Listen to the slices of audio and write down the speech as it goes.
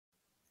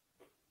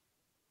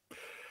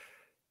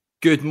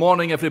Good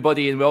morning,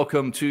 everybody, and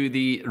welcome to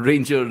the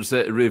Rangers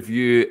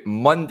Review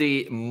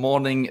Monday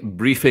morning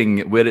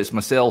briefing, where it's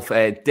myself,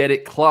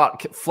 Derek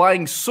Clark,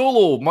 flying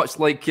solo, much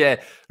like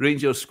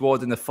Rangers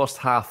squad in the first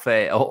half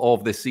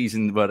of the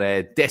season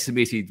were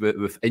decimated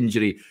with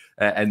injury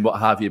and what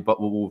have you. But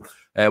we'll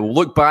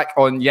look back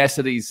on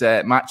yesterday's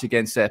match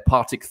against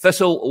Partick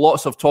Thistle.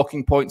 Lots of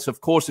talking points,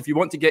 of course. If you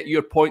want to get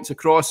your points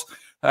across,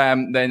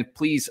 then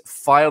please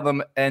fire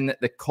them in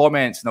the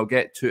comments and I'll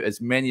get to as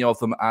many of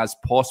them as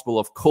possible.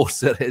 Of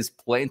course, there is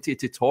plenty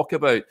to talk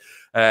about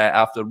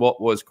after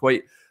what was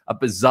quite a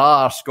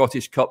bizarre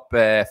Scottish Cup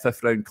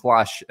fifth round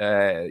clash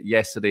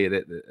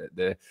yesterday.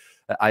 The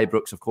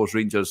Ibrox, of course,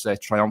 Rangers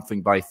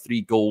triumphing by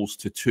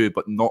 3-2,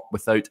 but not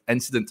without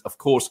incident, of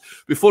course.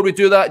 Before we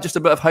do that, just a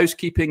bit of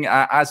housekeeping.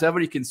 As ever,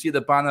 you can see the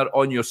banner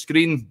on your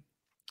screen.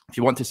 If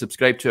you want to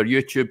subscribe to our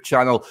YouTube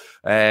channel,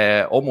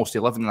 almost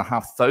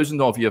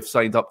 11,500 of you have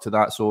signed up to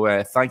that.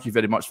 So thank you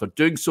very much for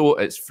doing so.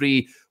 It's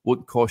free,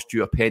 won't cost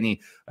you a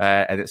penny,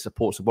 and it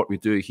supports the work we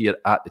do here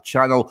at the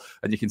channel.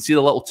 And you can see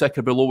the little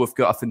ticker below. We've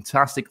got a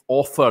fantastic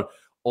offer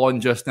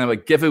on just now, a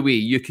giveaway.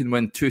 You can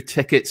win 2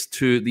 tickets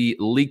to the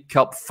League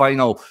Cup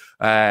final.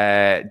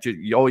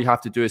 All you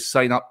have to do is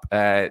sign up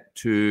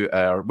to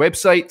our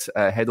website,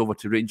 head over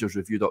to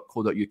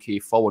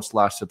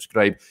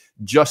rangersreview.co.uk/subscribe.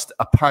 Just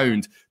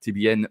 £1 to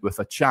be in with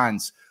a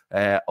chance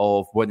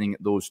of winning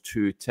those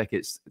 2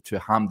 tickets to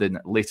Hampden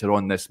later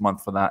on this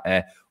month for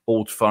that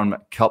Old Firm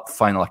Cup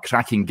final. A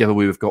cracking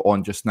giveaway we've got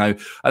on just now.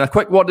 And a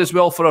quick word as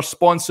well for our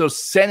sponsors,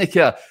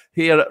 Seneca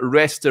Hair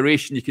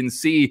Restoration. You can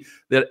see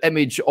their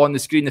image on the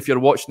screen if you're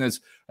watching us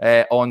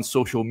on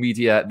social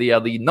media. They are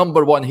the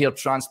 #1 hair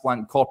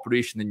transplant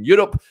corporation in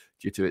Europe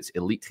due to its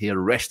elite hair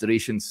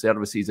restoration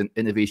services and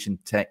innovation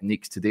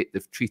techniques. To date,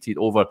 they've treated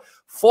over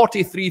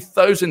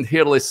 43,000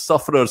 hairless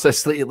sufferers,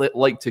 as they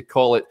like to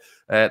call it.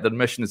 Their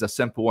mission is a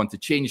simple one: to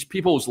change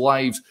people's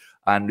lives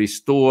and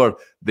restore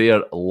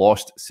their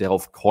lost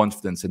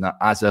self-confidence. And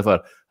as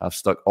ever, I've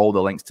stuck all the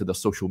links to their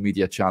social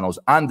media channels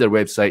and their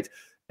website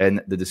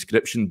in the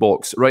description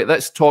box. Right,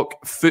 let's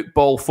talk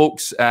football,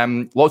 folks.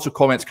 Lots of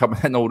comments coming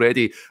in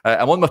already.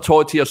 I'm on my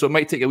Todd here, so it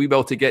might take a wee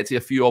while to get to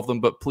a few of them,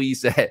 but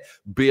please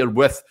bear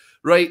with.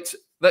 Right,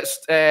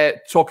 let's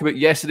talk about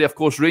yesterday. Of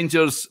course,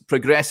 Rangers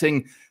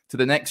progressing to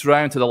the next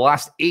round, to the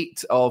last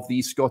 8 of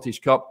the Scottish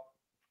Cup,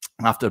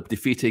 after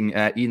defeating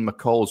Ian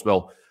McCall's,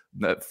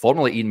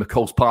 formerly Ian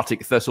McCall's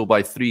Partick Thistle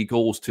by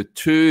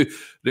 3-2.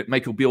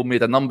 Michael Beale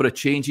made a number of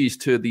changes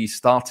to the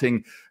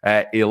starting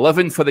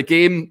 11 for the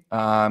game.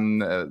 I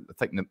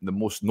think the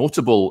most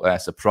notable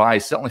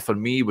surprise, certainly for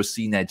me, was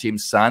seeing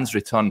James Sands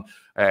return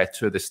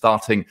to the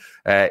starting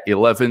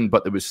 11,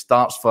 but there was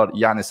starts for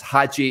Yanis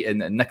Hadji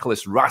and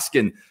Nicholas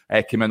Raskin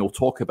came in. We'll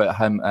talk about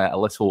him a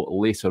little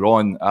later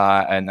on,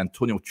 and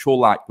Antonio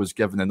Cholak was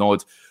given a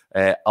nod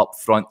up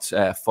front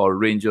for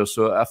Rangers.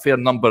 So a fair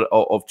number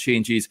of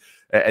changes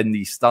in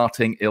the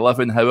starting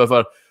 11.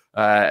 However,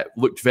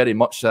 looked very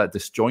much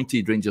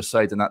disjointed Rangers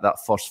side in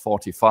that first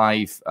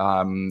 45.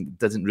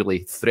 Didn't really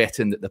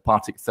threaten the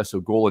Partick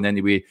Thistle goal in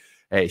any way,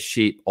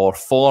 shape or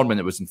form. And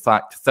it was in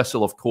fact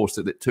Thistle, of course,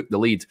 that took the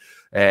lead,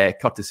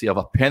 courtesy of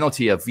a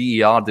penalty, a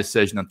VAR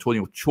decision.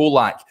 Antonio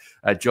Cholak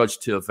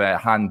judged to have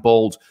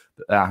handballed,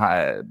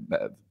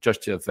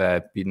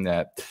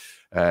 been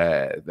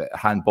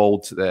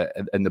handballed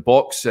in the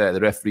box. The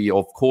referee,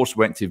 of course,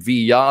 went to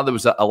VAR. There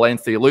was a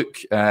lengthy look,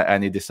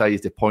 and he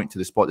decided to point to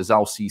the spot. As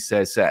Al C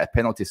says, a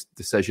penalty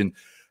decision,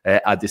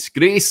 a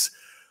disgrace.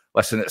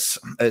 Listen,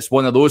 it's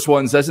one of those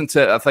ones, isn't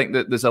it? I think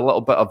that there's a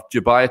little bit of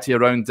dubiety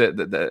around it,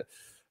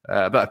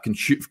 a bit of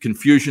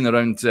confusion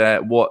around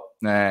what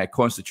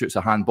constitutes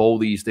a handball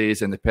these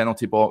days in the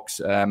penalty box.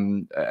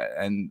 And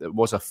it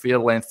was a fair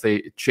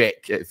lengthy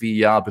check at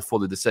VAR before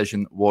the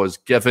decision was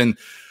given.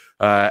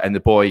 And the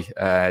boy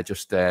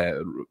just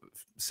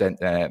sent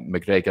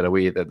McGregor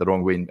away the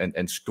wrong way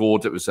and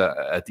scored. It was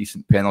a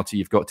decent penalty,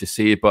 you've got to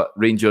say. But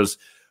Rangers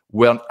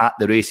weren't at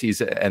the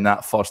races in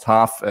that first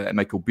half.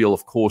 Michael Beale,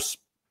 of course,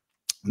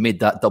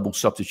 made that double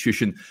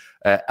substitution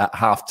at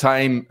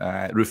half-time.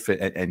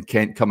 Roofe and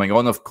Kent coming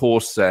on, of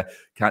course.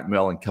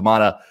 Cantwell and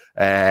Kamara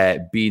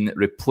being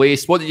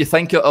replaced. What did you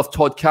think of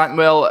Todd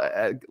Cantwell?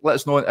 Let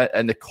us know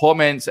in the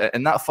comments.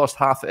 In that first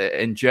half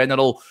in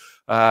general,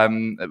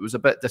 it was a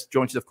bit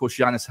disjointed. Of course,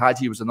 Yanis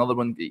Hadji was another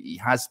one. He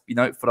has been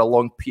out for a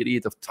long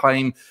period of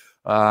time.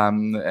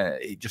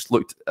 He just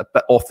looked a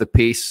bit off the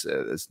pace.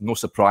 It's no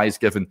surprise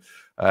given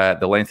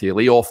the lengthy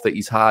layoff that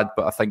he's had,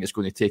 but I think it's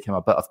going to take him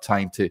a bit of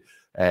time to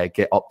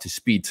get up to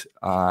speed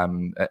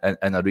in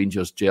a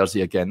Rangers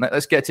jersey again.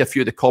 Let's get to a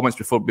few of the comments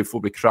before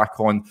we crack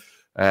on,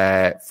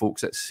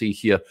 folks. Let's see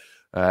here.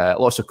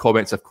 Lots of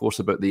comments, of course,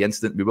 about the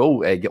incident. We will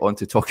get on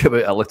to talk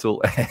about a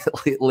little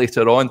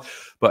later on.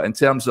 But in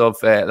terms of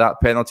that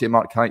penalty,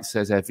 Mark Height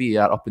says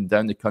VAR up and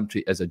down the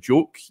country is a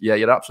joke. Yeah,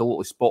 you're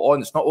absolutely spot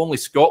on. It's not only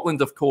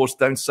Scotland, of course,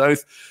 down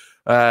south.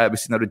 We've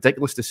seen a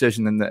ridiculous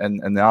decision in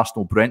the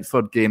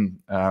Arsenal-Brentford game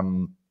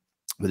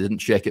They didn't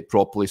check it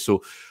properly.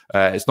 So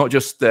it's not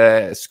just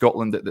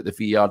Scotland that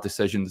the VAR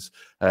decisions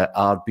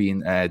are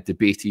being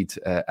debated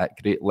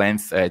at great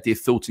length. Dave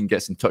Fulton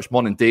gets in touch.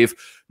 Morning, Dave.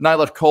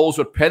 Neither calls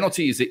or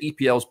penalties. The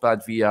EPL's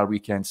bad VAR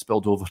weekend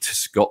spilled over to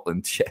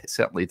Scotland. Yeah, it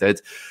certainly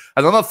did.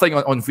 And another thing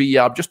on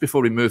VAR, just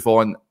before we move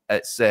on,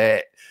 it's...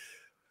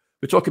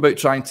 we talk about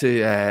trying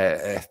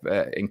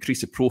to increase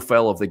the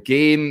profile of the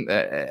game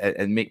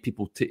and make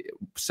people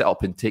sit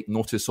up and take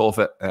notice of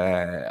it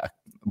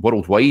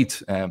worldwide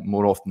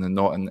more often than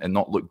not, and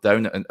not look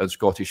down at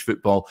Scottish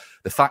football.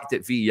 The fact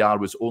that VAR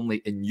was only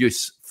in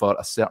use for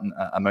a certain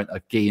amount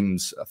of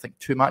games, I think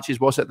 2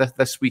 matches was it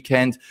this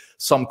weekend,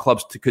 some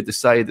clubs could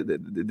decide that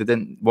they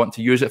didn't want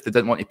to use it if they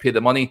didn't want to pay the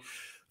money.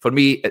 For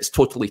me, it's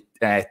totally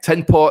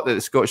tin pot that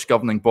the Scottish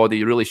governing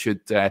body really should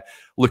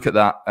look at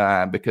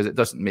that because it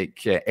doesn't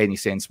make any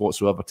sense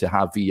whatsoever to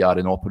have VAR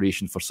in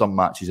operation for some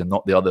matches and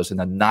not the others in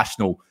a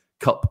national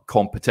cup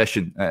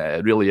competition.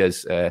 It really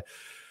is.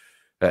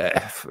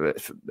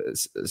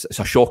 It's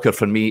a shocker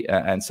for me,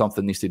 and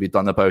something needs to be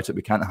done about it.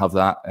 We can't have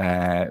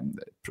that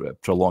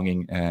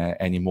prolonging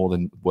any more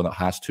than what it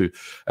has to.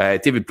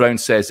 David Brown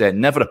says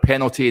never a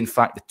penalty. In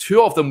fact, the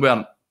 2 of them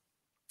weren't.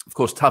 Of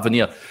course,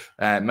 Tavernier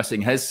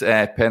missing his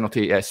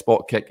penalty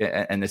spot kick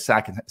in the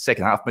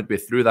second half, midway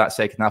through that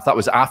second half. That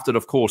was after,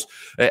 of course,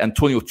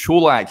 Antonio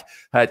Cholak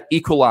had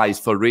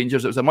equalised for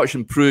Rangers. It was a much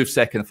improved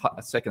second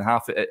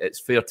half,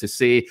 it's fair to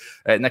say.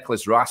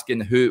 Nicholas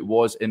Raskin, who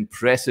was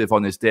impressive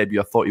on his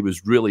debut, I thought he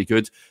was really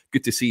good.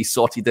 Good to see he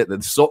sorted out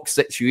the sock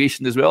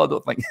situation as well. I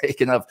don't think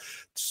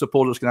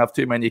supporters can have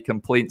too many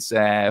complaints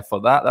for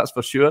that, that's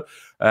for sure.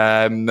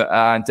 And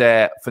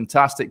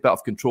fantastic bit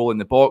of control in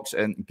the box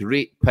and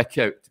great pick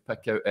out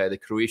the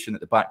Croatian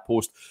at the back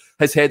post.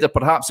 His header,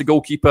 perhaps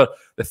the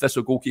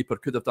Thistle goalkeeper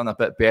could have done a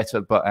bit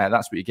better, but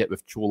that's what you get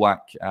with Cholak.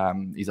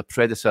 He's a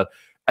predator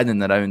in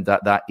and around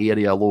that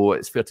area, although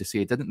it's fair to say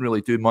he didn't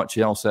really do much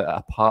else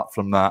apart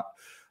from that.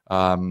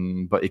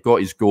 But he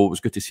got his goal. It was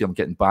good to see him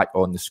getting back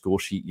on the score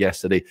sheet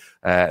yesterday.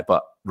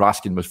 But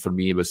Raskin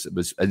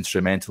was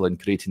instrumental in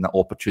creating that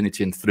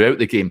opportunity. And throughout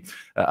the game,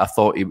 I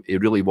thought he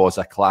really was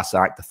a class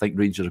act. I think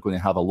Rangers are going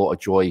to have a lot of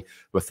joy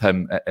with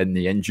him in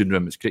the engine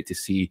room. It's great to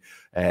see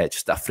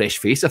just a fresh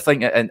face, I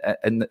think,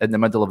 in the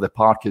middle of the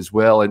park as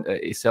well. And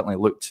he certainly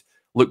looked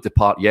the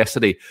part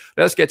yesterday.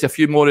 Let's get to a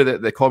few more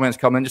of the comments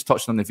coming in. Just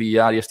touching on the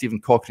VAR. Yeah,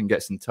 Stephen Cochrane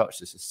gets in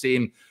touch. It's the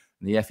same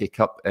in the FA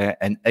Cup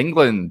in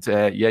England.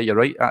 Yeah, you're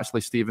right, actually,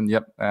 Stephen.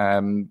 Yep.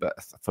 But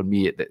for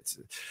me, they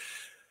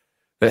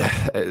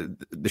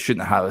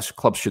shouldn't have.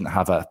 Clubs shouldn't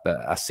have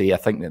a say. I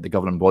think that the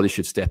governing body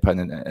should step in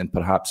and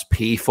perhaps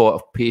pay for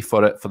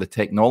it for the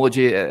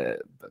technology.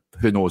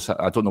 Who knows?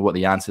 I don't know what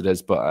the answer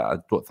is, but I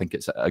don't think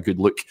it's a good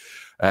look.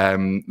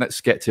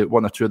 Let's get to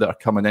one or two that are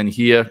coming in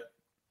here.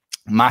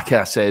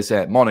 Maka says,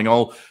 morning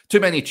all. Too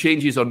many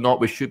changes or not,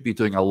 we should be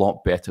doing a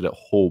lot better at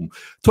home.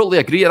 Totally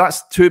agree.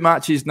 That's 2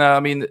 matches now. I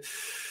mean,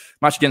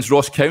 match against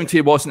Ross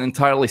County wasn't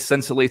entirely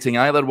scintillating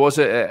either, was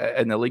it,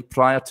 in the league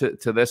prior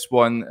to this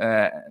one?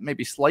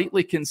 Maybe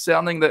slightly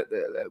concerning that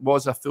it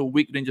was a full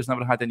week. Rangers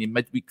never had any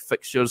midweek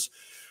fixtures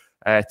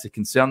to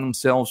concern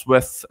themselves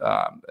with.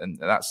 And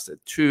that's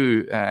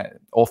 2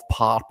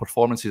 off-par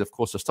performances. Of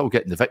course, they're still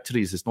getting the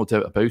victories, there's no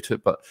doubt about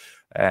it. But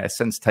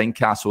since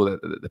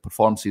Tynecastle, the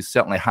performances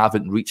certainly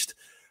haven't reached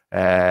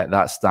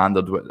that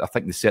standard. I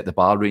think they set the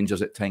bar,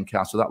 Rangers, at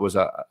Tynecastle. That was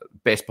a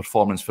best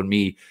performance for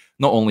me,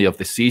 not only of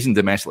the season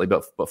domestically,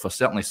 but for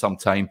certainly some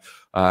time.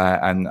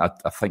 And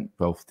I think,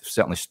 well, they've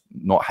certainly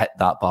not hit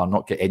that bar,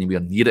 not get anywhere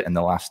near it in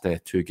the last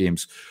 2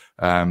 games.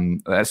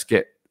 Let's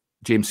get...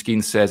 James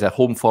Skeen says,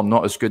 home form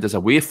not as good as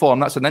away form.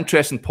 That's an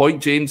interesting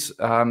point, James.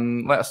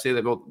 Let us say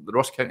that the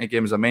Ross County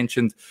game, as I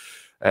mentioned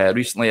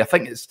recently, I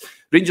think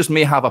Rangers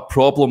may have a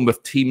problem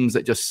with teams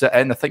that just sit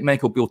in. I think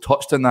Michael Beale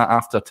touched on that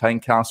after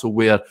Tynecastle,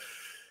 where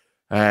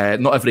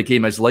not every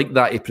game is like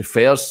that. He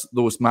prefers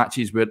those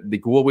matches where they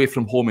go away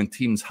from home and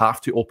teams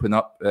have to open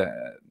up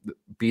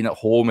being at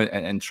home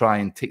and try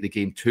and take the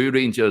game to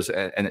Rangers,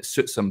 and it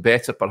suits them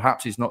better.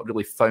 Perhaps he's not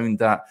really found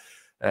that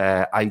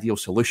ideal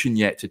solution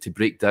yet to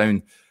break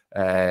down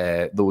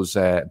those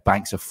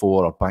banks of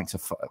 4 or banks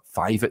of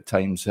 5 at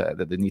times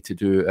that they need to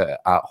do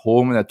at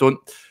home. And I don't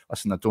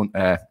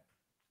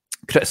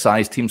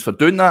criticise teams for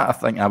doing that. I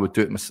think I would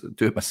do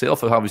it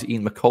myself if I was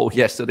Ian McCall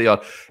yesterday or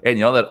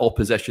any other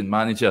opposition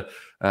manager.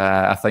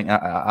 I think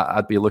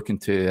I'd be looking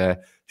to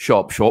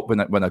shop when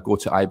I go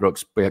to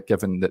Ibrox,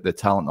 given the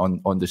talent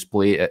on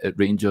display at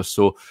Rangers.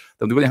 So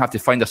they're going to have to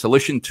find a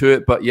solution to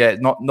it. But yeah,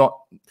 not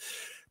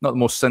the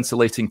most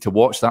scintillating to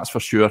watch, that's for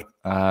sure.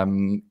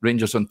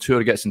 Rangers on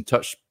Tour gets in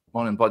touch.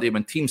 Morning, buddy.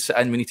 When teams sit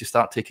in, we need to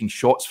start taking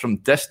shots from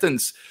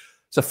distance.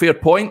 It's a fair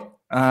point.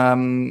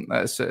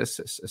 It's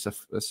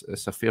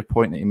a fair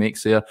point that he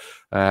makes there.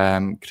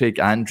 Craig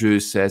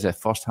Andrews says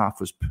first half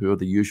was poor,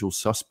 the usual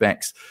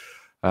suspects.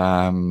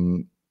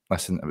 Listen, I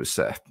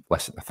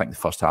think the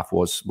first half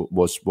was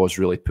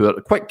really poor.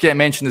 A quick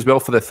mention as well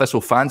for the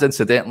Thistle fans,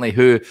 incidentally,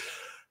 who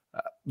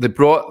They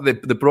brought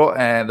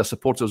the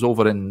supporters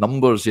over in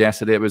numbers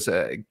yesterday. It was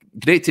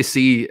great to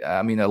see.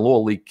 I mean, a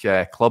lower league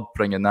club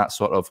bringing that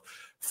sort of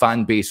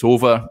fan base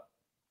over.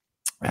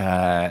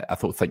 I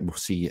think we'll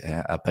see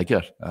a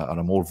bigger or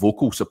a more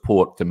vocal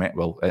support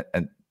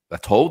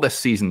at all this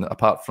season,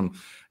 apart from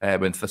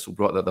when Thistle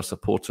brought their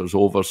supporters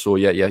over. So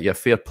yeah,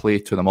 fair play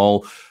to them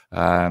all.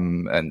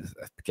 And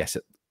I guess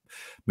it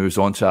moves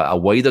on to a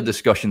wider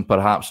discussion,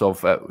 perhaps,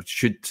 of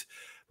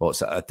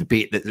it's a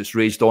debate that's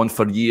raged on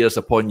for years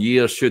upon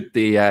years. Should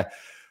they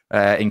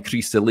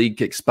increase the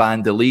league,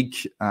 expand the league?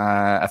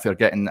 If you're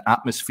getting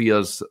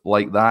atmospheres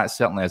like that,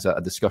 certainly is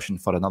a discussion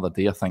for another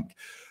day, I think.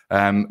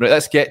 Right,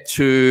 let's get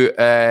to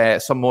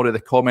some more of the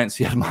comments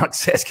here. Mark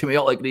says, can we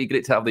all agree?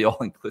 Great to have the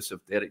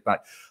all-inclusive Derek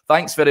back.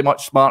 Thanks very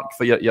much, Mark,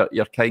 for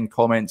your kind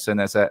comments.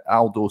 And as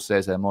Aldo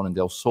says, morning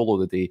Del solo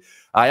today.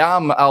 I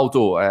am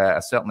Aldo.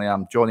 I certainly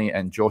am. Johnny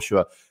and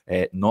Joshua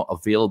not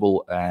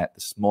available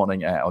this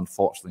morning,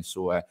 unfortunately.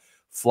 So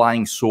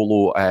flying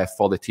solo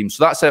for the team.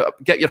 So that's it.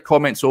 Get your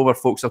comments over,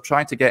 folks. I'll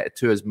try to get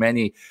to as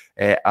many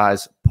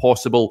as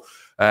possible.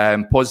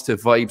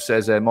 Positive Vibe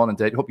says, morning,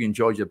 Dad. Hope you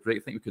enjoyed your break. I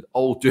think we could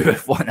all do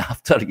with one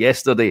after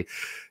yesterday.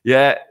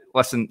 Yeah,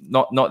 listen,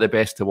 not the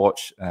best to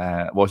watch,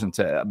 wasn't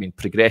it? I mean,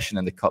 progression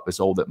in the Cup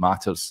is all that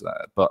matters.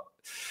 But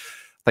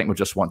I think we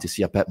just want to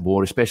see a bit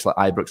more, especially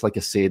at Ibrox. Like I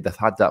said, they've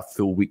had that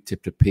full week to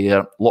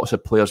prepare. Lots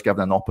of players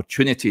given an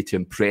opportunity to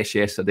impress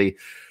yesterday,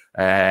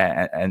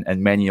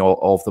 and many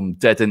of them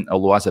didn't.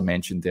 Although, as I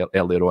mentioned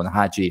earlier on,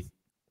 Hagi,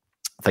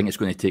 I think it's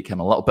going to take him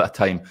a little bit of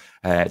time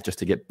just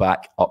to get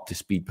back up to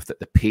speed with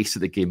the pace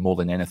of the game more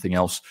than anything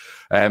else.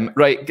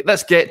 Right,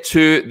 let's get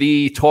to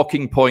the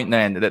talking point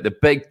then, the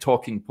big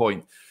talking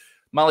point.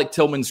 Malik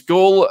Tillman's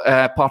goal,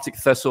 Partick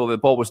Thistle, the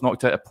ball was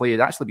knocked out of play. It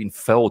had actually been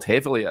fouled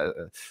heavily.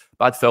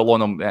 Bad foul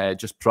on him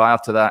just prior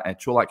to that.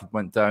 Cholak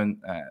went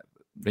down.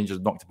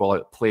 Rangers knocked the ball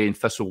out of play, and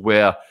Thistle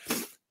were,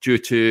 due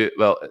to,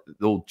 well,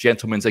 the old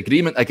gentleman's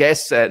agreement, I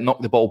guess,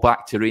 knock the ball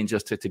back to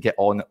Rangers to get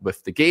on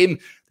with the game.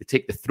 They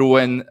take the throw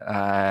in.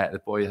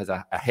 The boy has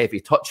a heavy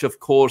touch, of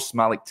course.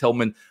 Malik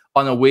Tillman,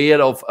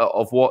 unaware of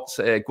what's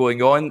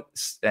going on,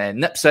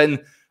 nips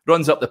in,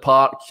 runs up the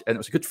park, and it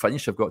was a good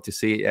finish, I've got to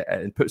say,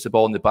 and puts the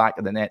ball in the back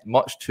of the net,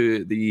 much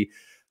to the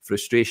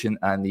frustration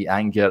and the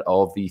anger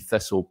of the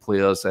Thistle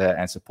players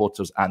and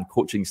supporters and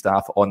coaching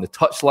staff on the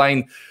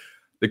touchline.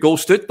 The goal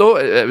stood, though.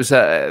 It was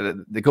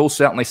the goal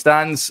certainly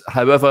stands.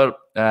 However,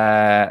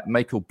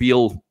 Michael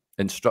Beale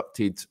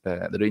instructed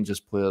the Rangers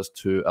players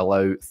to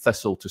allow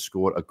Thistle to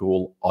score a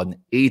goal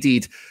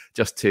unaided,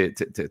 just to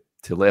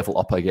level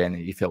up again.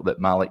 He felt that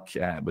Malik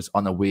was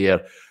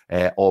unaware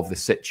of the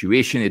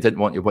situation. He didn't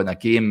want to win a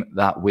game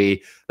that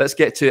way. Let's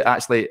get to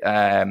actually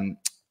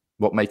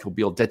what Michael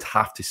Beale did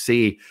have to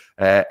say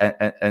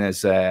in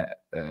his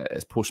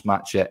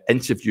post-match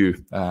interview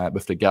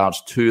with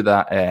regards to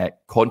that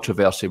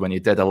controversy when he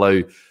did allow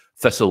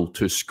Thistle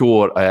to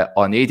score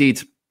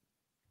unaided.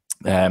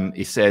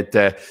 He said,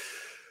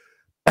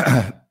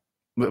 where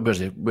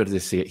did they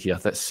say it here?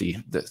 Let's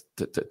see.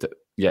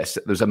 Yes,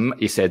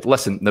 he said,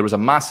 listen, there was a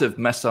massive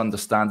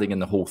misunderstanding in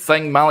the whole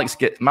thing. Malik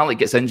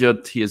gets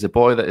injured. He is a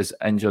boy that is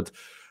injured.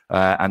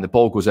 And the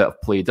ball goes out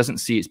of play. He doesn't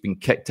see it's been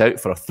kicked out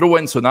for a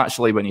throw-in. So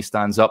naturally, when he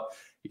stands up,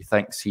 he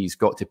thinks he's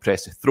got to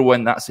press a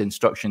throw-in. That's the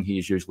instruction he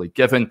is usually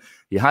given.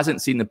 He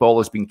hasn't seen the ball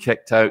has been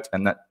kicked out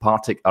and that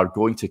Partick are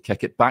going to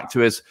kick it back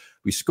to us.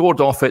 We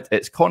scored off it.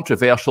 It's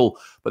controversial,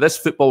 but this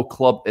football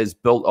club is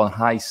built on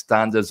high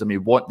standards and we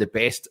want the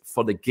best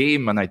for the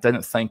game. And I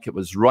didn't think it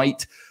was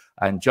right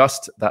and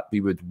just that we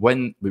would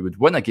win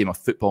a game of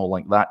football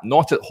like that,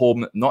 not at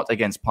home, not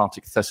against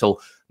Partick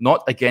Thistle,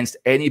 not against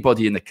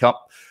anybody in the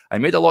Cup. I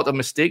made a lot of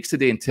mistakes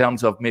today in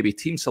terms of maybe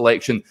team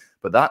selection,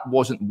 but that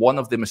wasn't one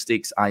of the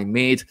mistakes I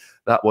made.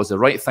 That was the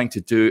right thing to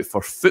do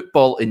for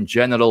football in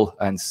general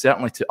and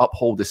certainly to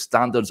uphold the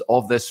standards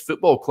of this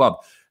football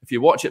club. If you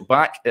watch it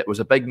back, it was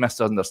a big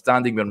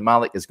misunderstanding where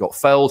Malik has got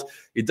fouled.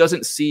 He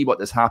doesn't see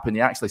what has happened.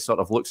 He actually sort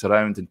of looks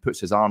around and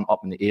puts his arm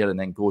up in the air and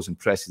then goes and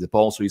presses the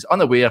ball. So he's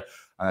unaware,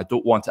 and I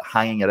don't want it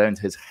hanging around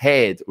his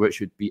head, which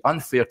would be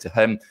unfair to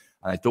him.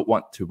 And I don't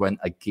want to win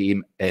a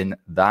game in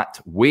that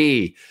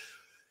way.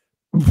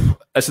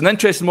 It's an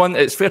interesting one.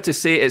 It's fair to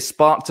say it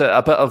sparked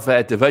a bit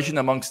of division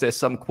amongst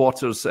some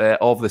quarters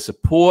of the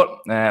support.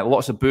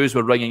 Lots of boos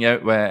were ringing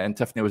out and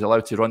Tiffany was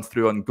allowed to run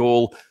through on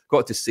goal.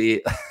 Got to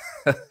say,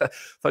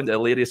 found it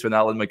hilarious when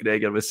Alan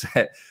McGregor was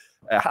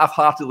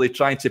half-heartedly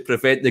trying to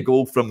prevent the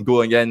goal from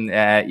going in.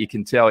 You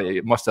can tell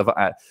it must have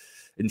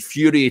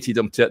infuriated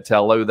him to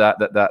allow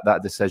that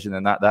decision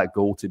and that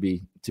goal to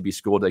be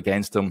scored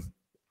against him.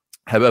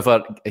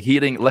 However,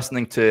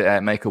 listening to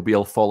Michael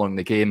Beale following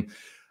the game,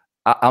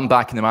 I'm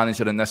backing the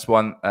manager in this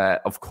one.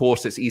 Of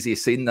course, it's easy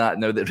saying that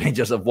now that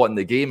Rangers have won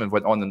the game and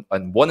went on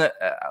and won it.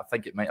 I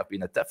think it might have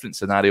been a different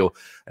scenario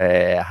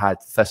had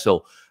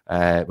Thistle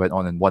went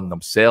on and won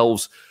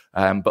themselves.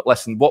 But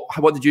listen,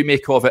 what did you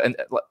make of it? And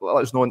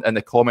let us know in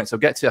the comments. I'll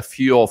get to a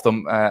few of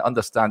them.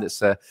 Understand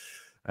it's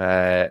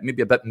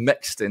maybe a bit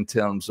mixed in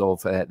terms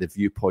of the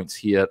viewpoints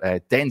here.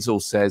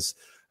 Denzel says,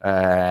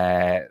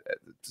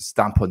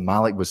 stamp on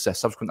Malik was a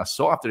subsequent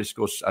assault after he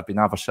scores had been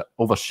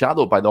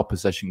overshadowed by the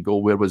opposition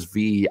goal. Where was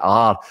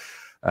VAR?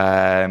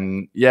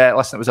 Listen,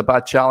 it was a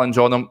bad challenge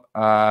on him.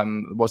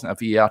 There wasn't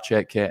a VAR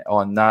check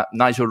on that.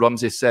 Nigel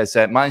Rumsey says,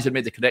 manager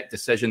made the correct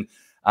decision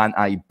and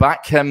I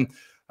back him.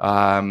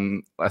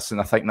 Listen,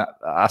 I think that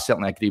I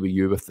certainly agree with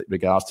you with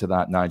regards to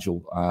that,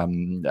 Nigel. I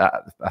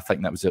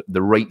think that was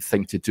the right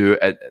thing to do.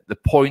 At the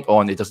point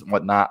on, he doesn't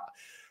want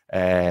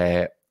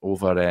that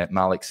over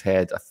Malik's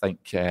head. I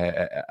think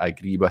I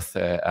agree with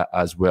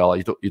as well.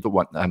 You don't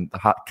want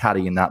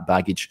carrying that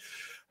baggage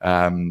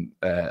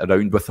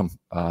around with him.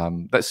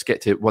 Let's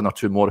get to one or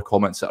two more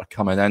comments that are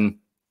coming in.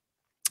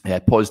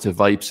 Positive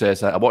Vibe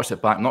says, I watched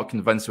it back, not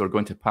convinced we were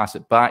going to pass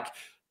it back.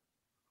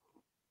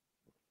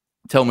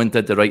 Tillman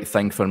did the right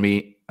thing for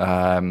me.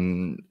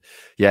 Listen,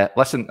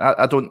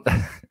 I don't...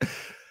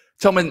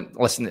 Tillman,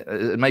 listen,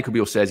 Michael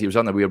Beale says he was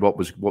unaware what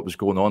was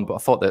going on, but I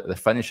thought that the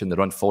finish and the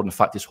run forward, in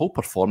fact, his whole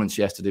performance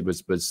yesterday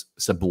was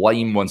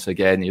sublime once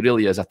again. He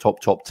really is a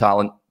top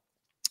talent.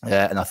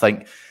 And I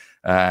think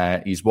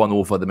he's won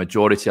over the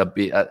majority.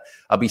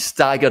 I'd be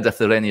staggered if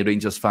there are any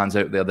Rangers fans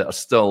out there that are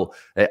still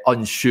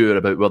unsure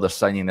about whether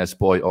signing this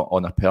boy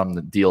on a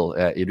permanent deal.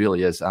 He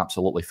really is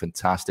absolutely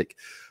fantastic.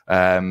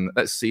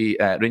 Let's see,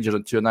 Rangers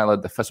on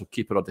 2-0, the Thistle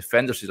keeper or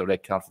defender sees a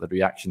red card for the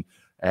reaction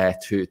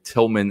to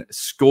Tillman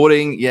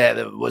scoring. Yeah,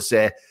 it was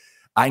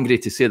angry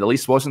to say the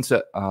least, wasn't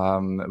it?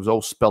 It was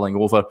all spilling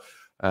over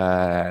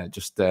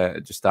just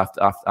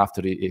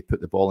after he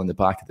put the ball in the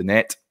back of the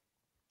net.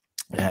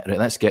 Right,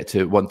 let's get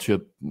to one,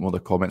 two more of the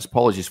comments.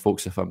 Apologies,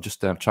 folks, if I'm just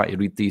trying to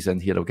read these in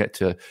here. I'll get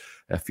to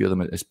a few of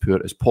them as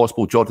poor as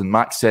possible. Jordan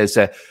Mack says,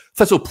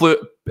 Thistle player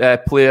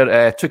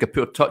took a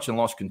poor touch and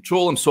lost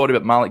control. I'm sorry,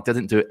 but Malik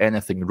didn't do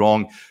anything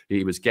wrong.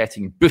 He was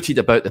getting booted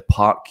about the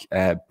park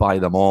by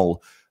them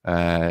all,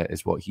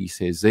 is what he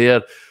says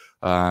there.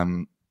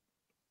 Let's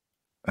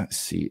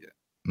see.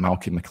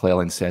 Malky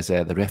McClellan says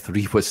the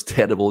referee was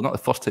terrible. Not the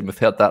first time we've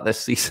heard that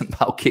this season,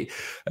 Malky.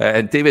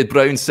 And David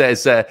Brown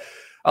says...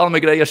 Alan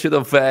McGregor should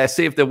have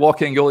saved the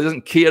walking goal. He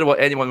doesn't care what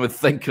anyone would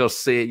think or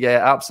say.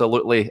 Yeah,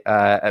 absolutely.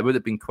 It would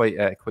have been quite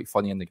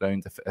funny in the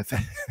ground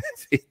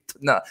if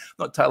not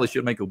entirely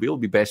sure Michael Beale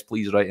would be best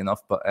pleased, right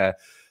enough. But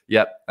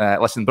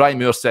listen, Brian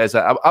Moore says,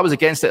 I was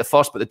against it at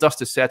first, but the dust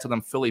has settled.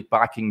 I'm fully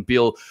backing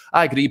Beale.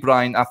 I agree,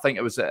 Brian. I think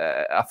it was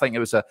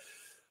a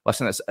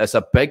listen, it's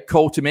a big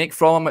call to make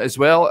from him as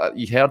well.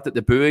 You heard that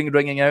the booing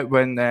ringing out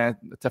when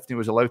Tiffany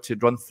was allowed to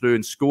run through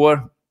and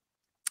score.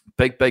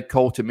 Big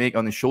call to make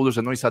on his shoulders.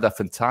 I know he's had a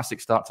fantastic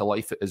start to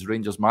life as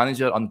Rangers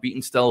manager,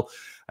 unbeaten still,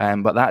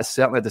 but that is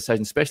certainly a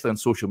decision, especially on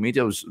social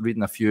media. I was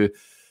reading a few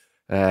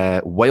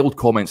wild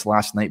comments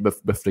last night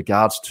with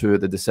regards to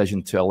the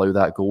decision to allow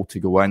that goal to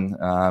go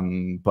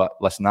in. But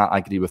listen, I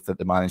agree with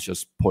the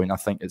manager's point. I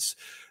think it's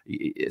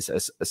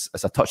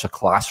a touch of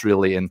class,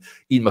 really. And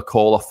Ian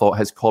McCall, I thought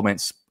his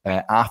comments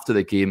after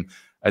the game,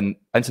 and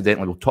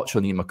incidentally, we'll touch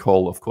on Ian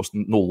McCall, of course,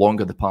 no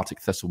longer the Partick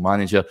Thistle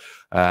manager,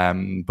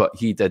 but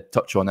he did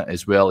touch on it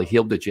as well. He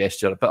hailed the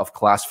gesture, a bit of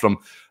class from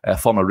a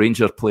former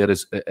Ranger player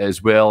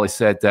as well. He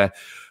said,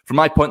 from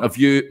my point of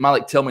view,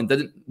 Malik Tillman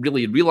didn't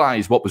really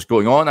realise what was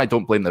going on. I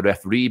don't blame the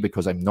referee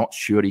because I'm not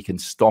sure he can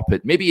stop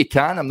it. Maybe he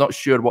can. I'm not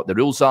sure what the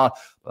rules are,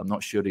 but I'm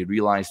not sure he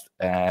realised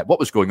what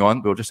was going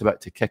on. We were just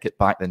about to kick it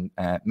back, and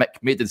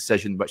Mick made the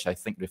decision, which I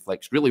think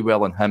reflects really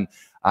well on him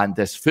and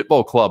this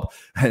football club.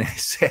 And he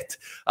said,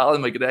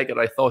 Alan McGregor,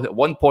 I thought at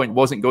one point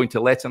wasn't going to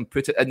let him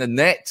put it in the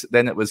net.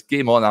 Then it was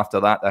game on after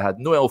that. I had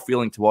no ill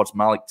feeling towards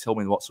Malik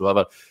Tillman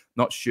whatsoever.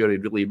 Not sure he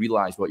really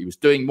realised what he was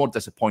doing. More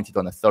disappointed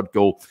on the third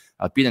goal.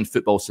 I've been in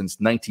football since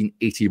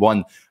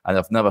 1981 and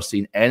I've never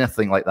seen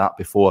anything like that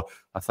before.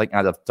 I think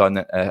I'd have done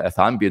it, if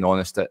I'm being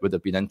honest, it would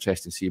have been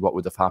interesting to see what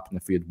would have happened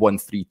if we had won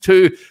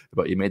 3-2,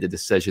 but he made a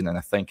decision and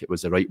I think it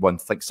was the right one. I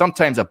think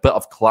sometimes a bit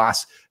of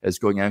class is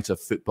going out of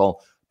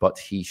football, but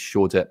he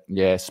showed it.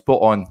 Yeah,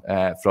 spot on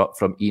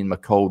from Ian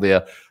McCall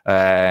there.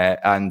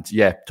 And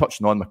yeah,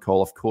 touching on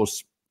McCall, of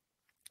course,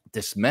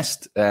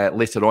 dismissed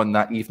later on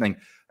that evening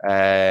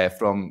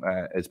from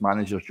his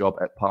manager's job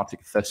at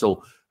Partick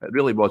Thistle. It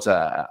really was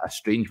a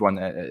strange one.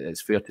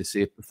 It's fair to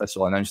say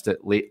Thistle announced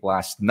it late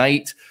last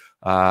night.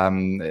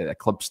 A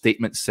club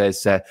statement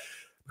says,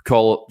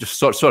 McCall, just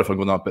sorry if I'm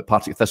going on about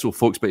Partick Thistle,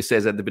 folks, but it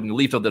says that they've been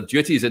relieved of their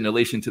duties in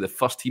relation to the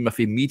first team with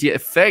immediate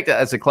effect,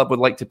 as the club would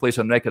like to place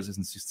on record as a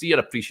sincere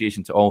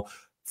appreciation to all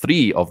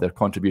three of their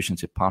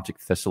contributions to Partick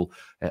Thistle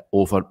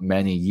over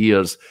many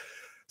years.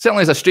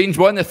 Certainly is a strange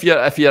one if you're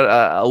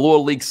a lower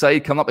league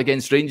side coming up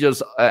against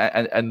Rangers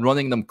and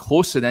running them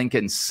close and then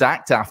getting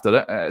sacked after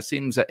it. It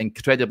seems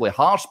incredibly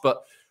harsh,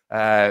 but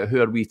who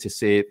are we to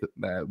say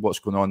what's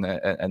going on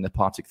in the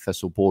Partick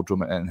Thistle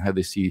boardroom and how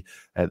they see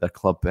their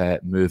club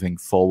moving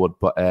forward?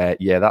 But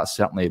yeah, that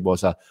certainly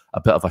was a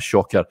bit of a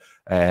shocker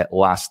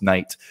last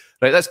night.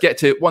 Right, let's get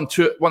to one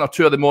or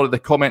two of the more of the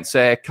comments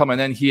coming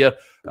in here.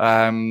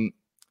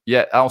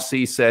 Yeah,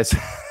 Alcy says...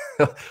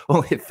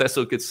 only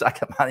Thistle could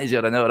sack a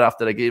manager an hour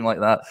after a game like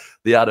that.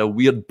 They are a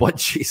weird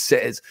bunch, he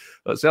says.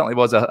 But it certainly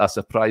was a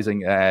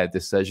surprising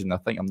decision. I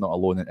think I'm not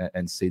alone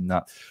in saying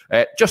that.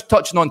 Just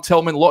touching on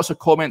Tillman, lots of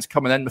comments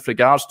coming in with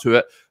regards to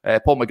it.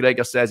 Paul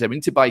McGregor says, we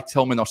need to buy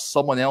Tillman or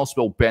someone else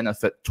will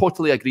benefit.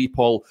 Totally agree,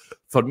 Paul.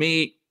 For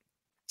me,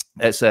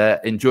 it's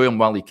enjoy him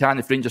while he can.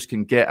 If Rangers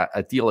can get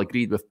a deal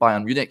agreed with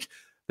Bayern Munich,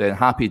 then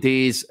happy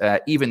days.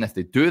 Even if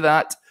they do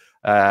that,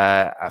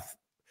 I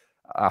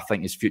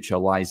think his future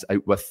lies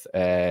out with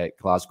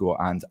Glasgow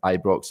and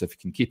Ibrox. If you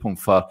can keep him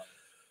for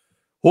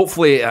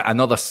hopefully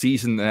another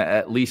season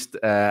at least,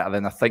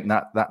 then I think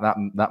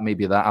that may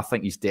be that. I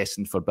think he's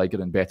destined for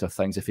bigger and better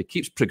things. If he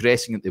keeps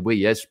progressing the way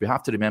he is, we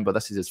have to remember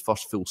this is his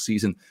first full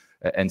season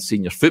in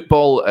senior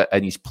football,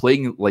 and he's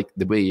playing like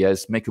the way he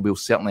is. Michael Beale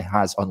certainly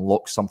has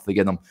unlocked something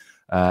in him,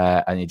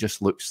 and he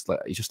just looks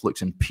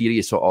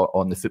imperious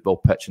on the football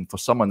pitch. And for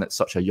someone at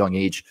such a young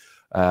age,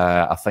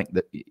 I think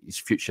that his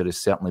future is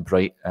certainly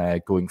bright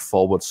going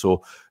forward.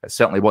 So it's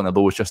certainly one of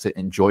those, just to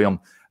enjoy him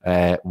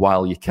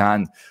while you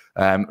can.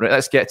 Right,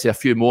 let's get to a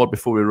few more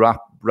before we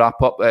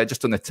wrap up.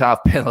 Just on the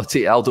Tav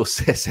penalty, Aldo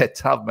says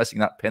Tav missing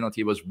that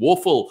penalty was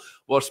woeful.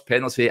 Worst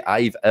penalty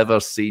I've ever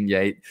seen.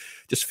 Yeah,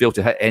 just failed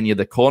to hit any of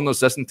the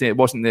corners, isn't it? It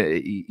wasn't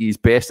his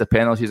best of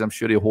penalties. I'm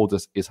sure he'll hold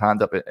his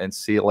hand up and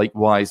say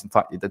likewise. In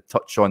fact, he did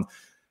touch on,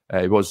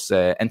 he was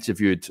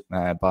interviewed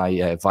by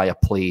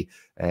Viaplay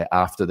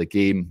after the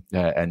game,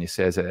 and he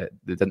says they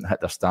didn't hit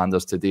their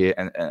standards today,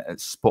 and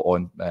it's spot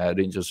on.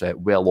 Rangers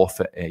well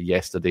off it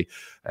yesterday,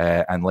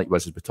 and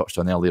likewise, as we touched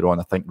on earlier on,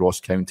 I think Ross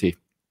County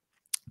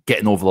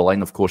getting over the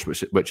line, of course,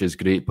 which is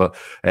great, but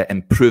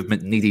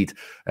improvement needed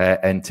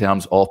in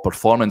terms of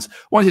performance.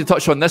 Wanted to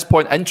touch on this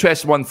point.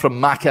 Interesting one from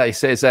Maka. He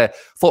says,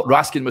 thought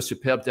Raskin was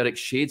superb, Derek.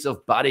 Shades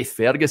of Barry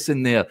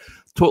Ferguson there.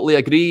 Totally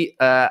agree.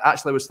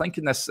 Actually, I was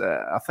thinking this.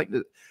 I think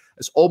that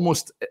it's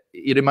almost,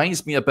 he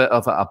reminds me a bit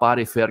of a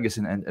Barry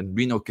Ferguson and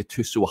Rino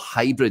Gattuso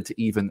hybrid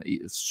even.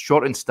 He's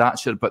short in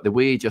stature, but the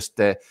way he just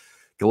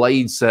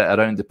glides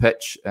around the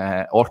pitch,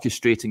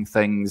 orchestrating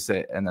things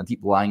in a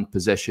deep lying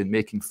position,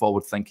 making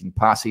forward-thinking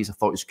passes. I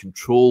thought his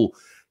control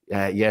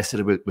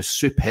yesterday was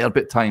superb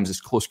at times,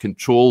 his close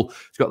control.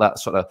 He's got that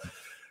sort of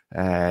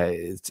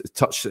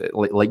touch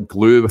like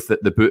glue with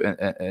the boot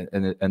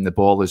and the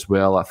ball as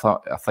well. I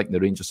think the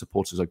Rangers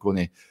supporters are going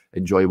to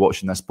enjoy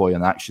watching this boy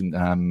in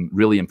action.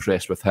 Really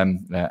impressed with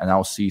him. And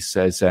LC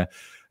says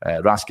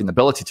Raskin's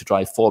ability to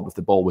drive forward with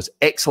the ball was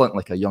excellent,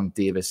 like a young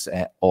Davis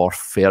or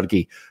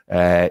Fergie.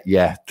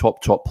 Yeah,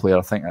 top player.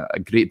 I think a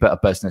great bit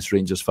of business,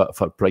 Rangers,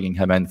 for bringing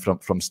him in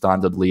from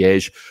Standard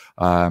Liège.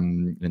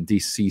 And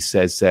DC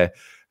says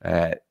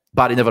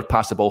Barry never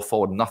passed the ball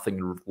forward,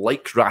 nothing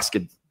like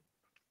Raskin.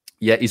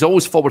 Yeah, he's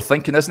always forward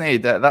thinking, isn't he?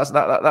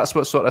 That's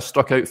what sort of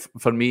struck out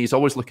for me. He's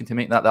always looking to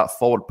make that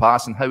forward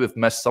pass, and how we've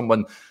missed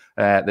someone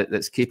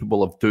that's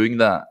capable of doing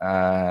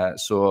that.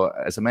 So,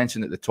 as I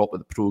mentioned at the top of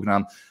the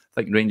programme, I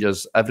think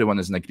Rangers, everyone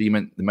is in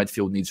agreement. The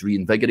midfield needs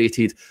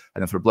reinvigorated,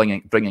 and if we're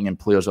bringing in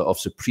players of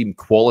supreme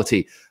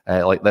quality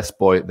like this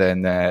boy,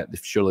 then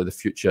surely the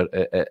future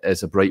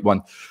is a bright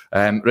one.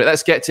 Right,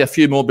 let's get to a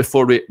few more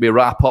before we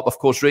wrap up. Of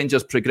course,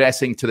 Rangers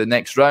progressing to the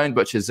next round,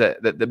 which is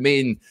the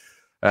main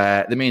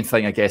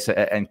thing, I guess,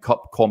 in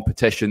cup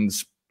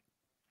competitions.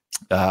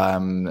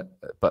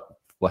 But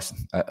listen,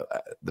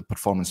 the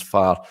performance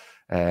far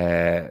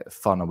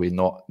and away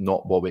not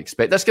what we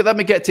expect. Let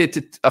me get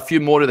to a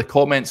few more of the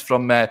comments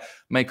from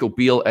Michael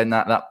Beale in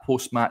that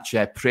post-match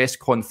press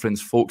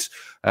conference, folks.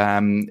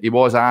 He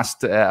was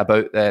asked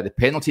about the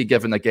penalty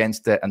given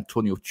against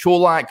Antonio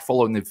Cholak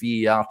following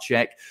the VAR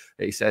check.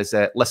 He says,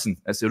 listen,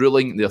 it's a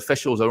ruling. The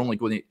officials are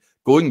only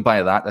going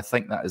by that. I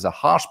think that is a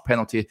harsh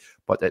penalty,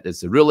 but it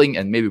is the ruling,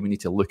 and maybe we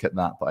need to look at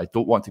that. But I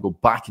don't want to go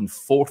back and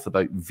forth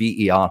about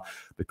VAR,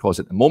 because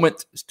at the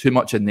moment it's too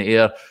much in the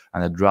air,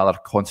 and I'd rather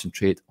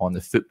concentrate on the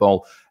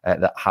football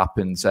that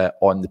happens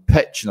on the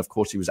pitch. And of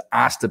course, he was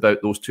asked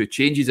about those two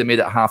changes they made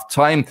at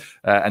half-time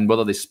and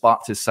whether they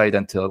sparked his side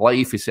into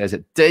life. He says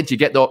it did. You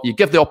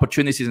give the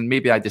opportunities, and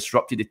maybe I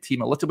disrupted the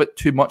team a little bit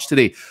too much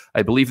today.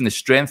 I believe in the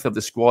strength of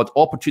the squad.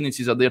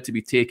 Opportunities are there to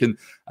be taken,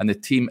 and the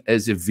team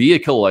is a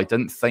vehicle. I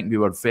didn't think we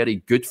were very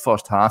good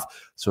first half,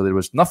 so there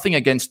was nothing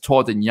against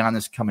Todd and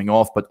Giannis coming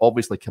off, but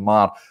obviously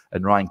Kamar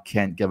and Ryan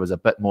Kent give us a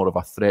bit more of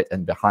a threat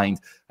in behind,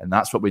 and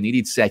that's what we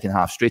needed second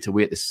half. Straight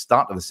away at the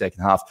start of the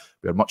second half,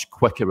 we were much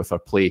quicker with our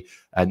play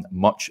and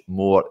much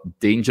more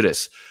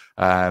dangerous.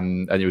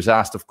 And he was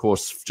asked, of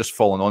course, just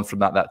following on from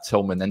that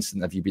Tillman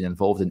incident, have you been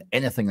involved in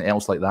anything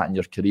else like that in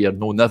your career?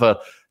 No, never.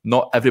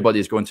 Not everybody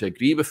is going to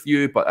agree with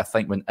you, but I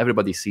think when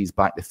everybody sees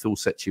back the full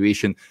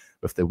situation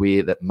with the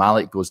way that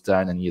Malik goes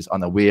down and he is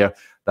unaware,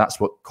 that's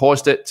what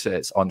caused it.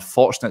 It's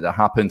unfortunate it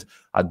happened.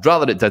 I'd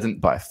rather it didn't,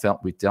 but I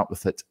felt we dealt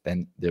with it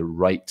in the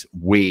right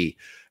way.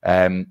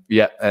 And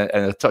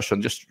I touched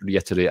on, just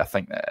reiterate, I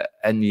think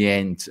in the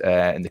end,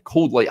 in the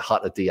cold light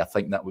heart of the day, I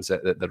think that was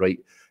the right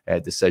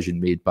decision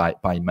made by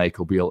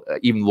Michael Beale,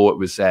 even though it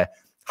was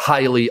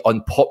highly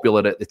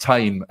unpopular at the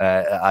time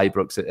at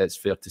Ibrox, it's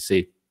fair to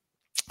say.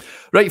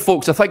 Right,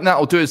 folks, I think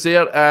that'll do us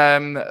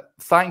there.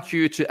 Thank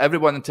you to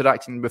everyone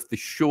interacting with the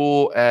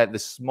show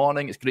this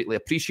morning. It's greatly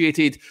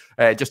appreciated.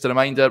 Just a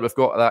reminder, we've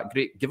got that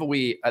great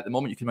giveaway at the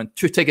moment. You can win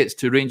 2 tickets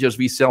to Rangers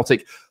v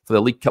Celtic for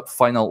the League Cup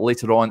final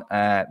later on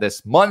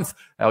this month.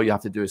 All you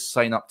have to do is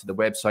sign up to the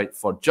website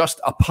for just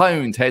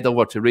 £1. Head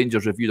over to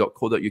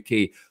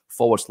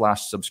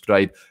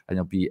rangersreview.co.uk/subscribe and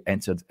you'll be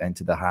entered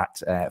into the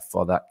hat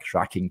for that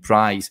cracking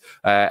prize.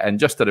 And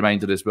just a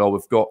reminder as well,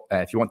 we've got,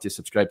 if you want to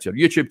subscribe to our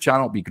YouTube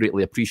channel, it'll be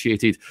greatly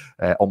appreciated.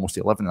 Almost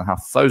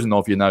 11,500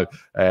 of you now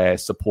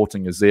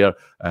supporting us there,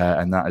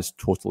 and that is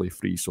totally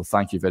free. So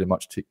thank you very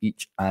much to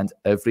each and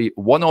every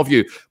one of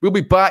you. We'll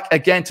be back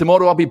again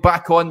tomorrow. I'll be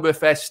back on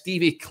with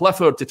Stevie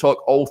Clifford to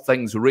talk all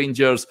things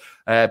Rangers.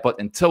 But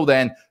until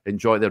then,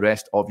 enjoy the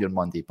rest of your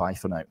Monday. Bye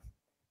for now.